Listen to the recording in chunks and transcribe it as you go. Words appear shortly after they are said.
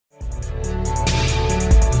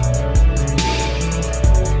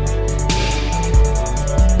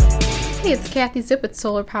Kathy Zip with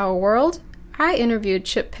Solar Power World. I interviewed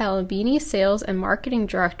Chip Palabini, Sales and Marketing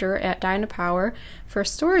Director at Dynapower, for a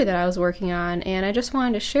story that I was working on, and I just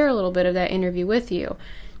wanted to share a little bit of that interview with you.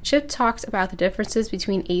 Chip talked about the differences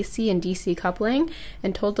between AC and DC coupling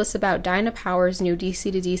and told us about Dynapower's new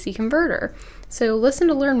DC to DC converter. So listen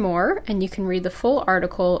to learn more, and you can read the full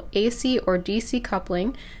article, AC or DC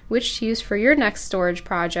Coupling, which to use for your next storage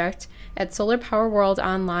project, at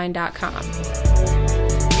solarpowerworldonline.com.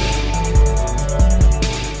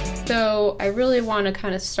 So I really want to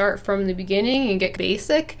kind of start from the beginning and get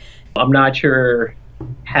basic. I'm not sure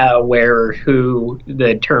how, where, or who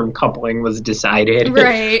the term coupling was decided.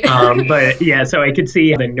 Right. But yeah, so I could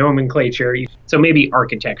see the nomenclature. So maybe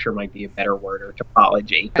architecture might be a better word, or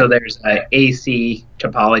topology. So there's a AC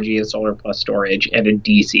topology of solar plus storage and a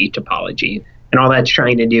DC topology. And all that's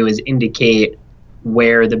trying to do is indicate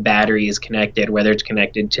where the battery is connected, whether it's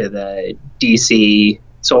connected to the DC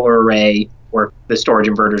solar array or the storage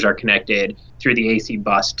inverters are connected through the AC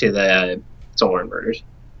bus to the solar inverters.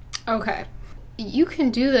 Okay. You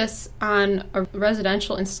can do this on a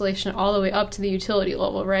residential installation all the way up to the utility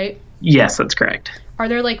level, right? Yes, that's correct. Are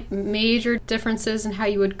there like major differences in how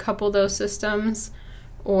you would couple those systems?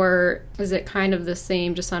 Or is it kind of the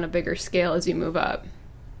same, just on a bigger scale as you move up?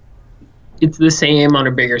 It's the same on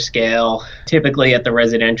a bigger scale. Typically at the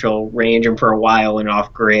residential range and for a while in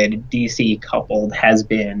off-grid, DC coupled has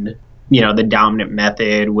been, the dominant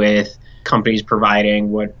method, with companies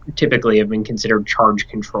providing what typically have been considered charge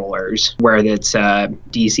controllers, where it's a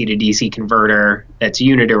DC to DC converter that's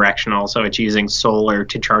unidirectional, so it's using solar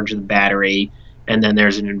to charge the battery, and then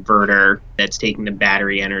there's an inverter that's taking the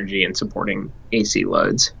battery energy and supporting AC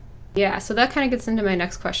loads. Yeah, so that kind of gets into my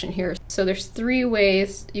next question here. So there's 3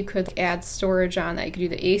 ways you could add storage on that. You could do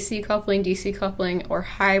the AC coupling, DC coupling, or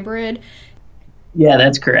hybrid. Yeah,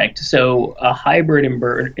 that's correct. So a hybrid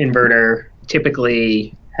inverter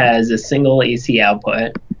typically has a single AC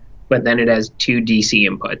output, but then it has 2 DC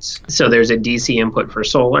inputs. So there's a DC input for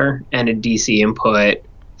solar and a DC input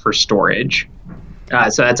for storage.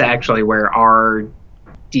 So that's actually where our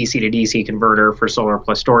DC to DC converter for solar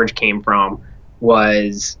plus storage came from.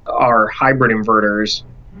 Was our hybrid inverters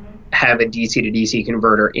have a DC to DC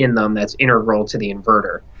converter in them that's integral to the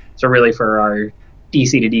inverter. So really for our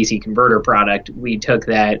DC to DC converter product, we took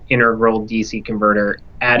that integral DC converter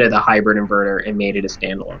out of the hybrid inverter and made it a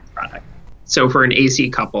standalone product. So for an AC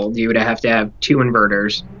coupled, you would have to have 2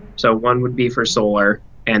 inverters. So one would be for solar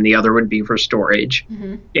and the other would be for storage.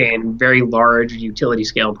 Mm-hmm. In very large utility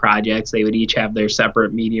scale projects, they would each have their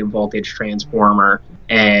separate medium voltage transformer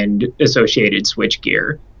and associated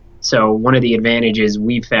switchgear. So one of the advantages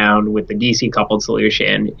we found with the DC coupled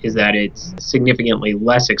solution is that it's significantly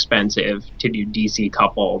less expensive to do DC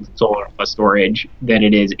coupled solar plus storage than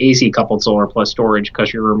it is AC coupled solar plus storage,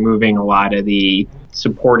 because you're removing a lot of the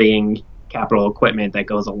supporting capital equipment that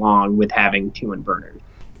goes along with having 2 inverters.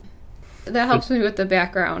 That helps me with the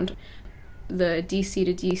background. The DC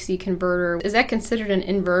to DC converter, is that considered an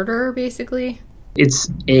inverter basically?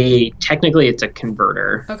 Technically it's a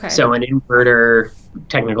converter. Okay. So an inverter,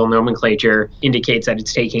 technical nomenclature, indicates that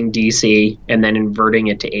it's taking DC and then inverting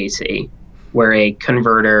it to AC, where a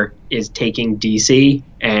converter is taking DC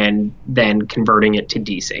and then converting it to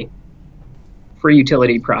DC. For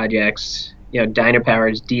utility projects,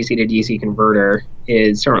 Dynapower's DC to DC converter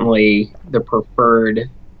is certainly the preferred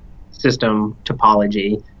system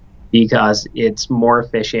topology because it's more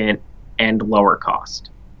efficient and lower cost.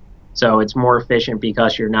 So it's more efficient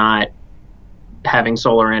because you're not having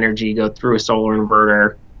solar energy go through a solar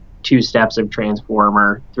inverter, 2 steps of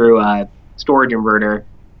transformer, through a storage inverter,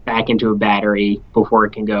 back into a battery before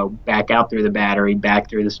it can go back out through the battery, back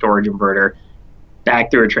through the storage inverter, back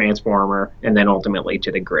through a transformer, and then ultimately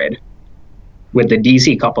to the grid. With the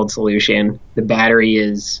DC coupled solution, the battery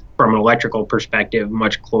is, from an electrical perspective,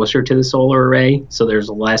 much closer to the solar array, so there's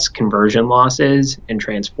less conversion losses and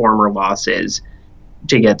transformer losses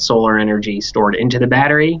to get solar energy stored into the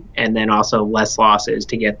battery, and then also less losses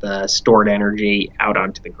to get the stored energy out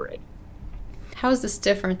onto the grid. How is this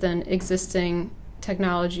different than existing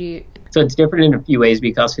technology? So it's different in a few ways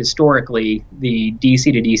because historically, the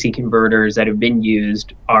DC to DC converters that have been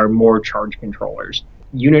used are more charge controllers.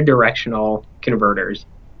 Unidirectional converters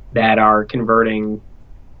that are converting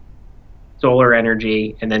solar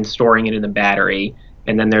energy and then storing it in the battery,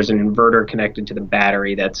 and then there's an inverter connected to the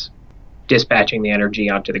battery that's dispatching the energy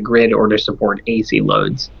onto the grid or to support AC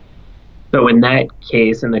loads. So in that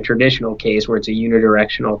case, in the traditional case where it's a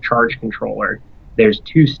unidirectional charge controller, there's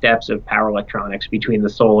 2 steps of power electronics between the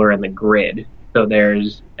solar and the grid. So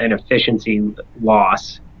there's an efficiency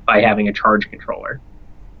loss by having a charge controller.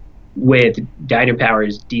 With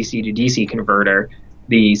Dynapower's DC to DC converter,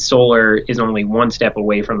 the solar is only one step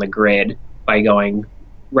away from the grid by going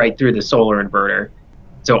right through the solar inverter.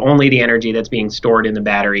 So only the energy that's being stored in the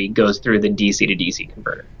battery goes through the DC to DC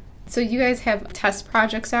converter. So you guys have test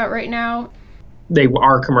projects out right now? They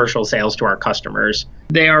are commercial sales to our customers.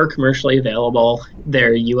 They are commercially available.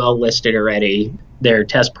 They're UL listed already. They're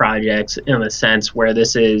test projects in a sense where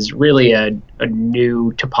this is really a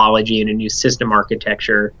new topology and a new system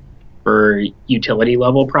architecture for utility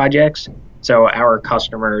level projects. So our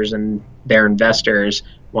customers and their investors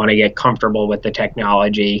want to get comfortable with the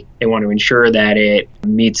technology. They want to ensure that it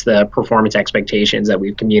meets the performance expectations that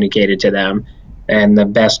we've communicated to them. And the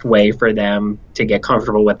best way for them to get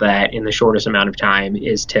comfortable with that in the shortest amount of time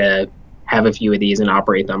is to have a few of these and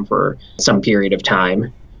operate them for some period of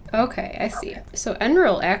time. Okay, I see. So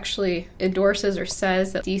NREL actually endorses or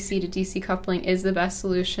says that DC to DC coupling is the best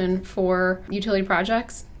solution for utility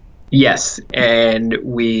projects? Yes, and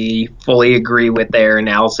we fully agree with their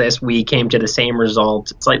analysis. We came to the same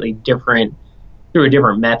result, slightly different, through a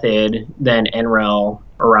different method than NREL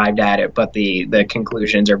arrived at it, but the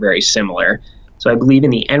conclusions are very similar. So I believe in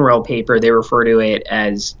the NREL paper, they refer to it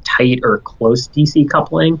as tight or close DC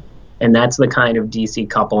coupling, and that's the kind of DC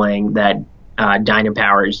coupling that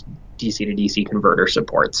Dynapower's DC to DC converter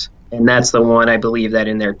supports. And that's the one I believe that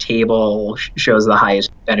in their table shows the highest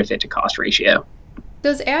benefit to cost ratio.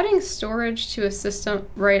 Does adding storage to a system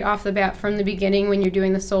right off the bat from the beginning when you're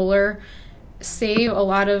doing the solar save a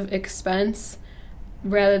lot of expense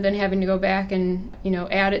rather than having to go back and,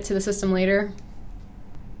 add it to the system later?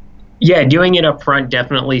 Yeah, doing it up front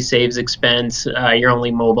definitely saves expense. You're only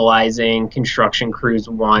mobilizing construction crews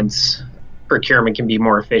once. Procurement can be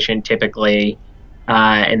more efficient typically,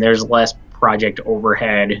 and there's less project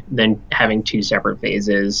overhead than having two separate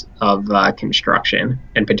phases of construction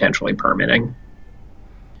and potentially permitting.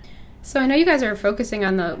 So I know you guys are focusing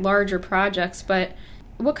on the larger projects, but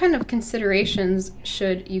what kind of considerations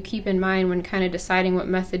should you keep in mind when kind of deciding what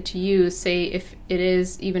method to use, say if it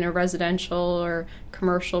is even a residential or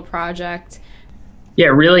commercial project? Yeah,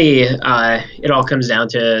 really, it all comes down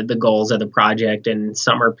to the goals of the project, and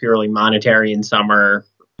some are purely monetary and some are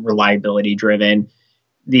reliability driven.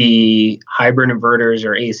 The hybrid inverters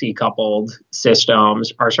or AC coupled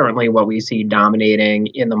systems are certainly what we see dominating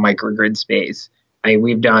in the microgrid space.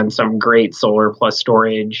 We've done some great solar plus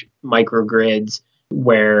storage microgrids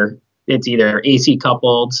where it's either AC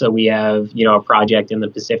coupled. So we have, a project in the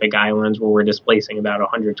Pacific Islands where we're displacing about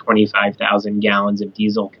 125,000 gallons of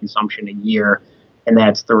diesel consumption a year. And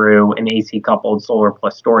that's through an AC coupled solar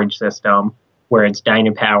plus storage system where it's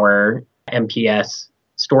Dynapower MPS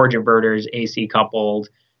storage inverters, AC coupled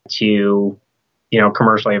to,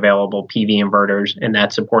 commercially available PV inverters, and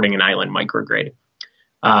that's supporting an island microgrid.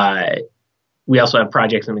 We also have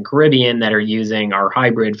projects in the Caribbean that are using our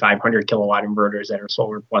hybrid 500 kilowatt inverters that are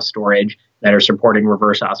solar plus storage that are supporting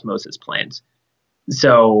reverse osmosis plants.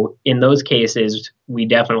 So in those cases, we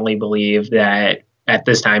definitely believe that at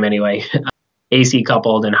this time anyway, AC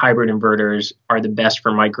coupled and hybrid inverters are the best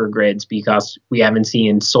for microgrids because we haven't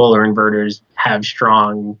seen solar inverters have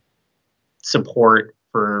strong support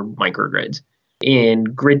for microgrids. In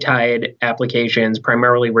grid-tied applications,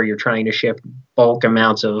 primarily where you're trying to shift bulk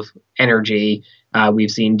amounts of energy, we've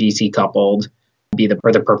seen DC coupled be the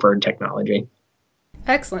preferred technology.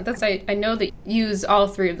 Excellent. I know that you use all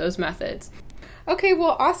three of those methods. Okay,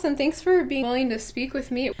 well, awesome. Thanks for being willing to speak with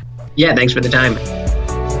me. Yeah, thanks for the time.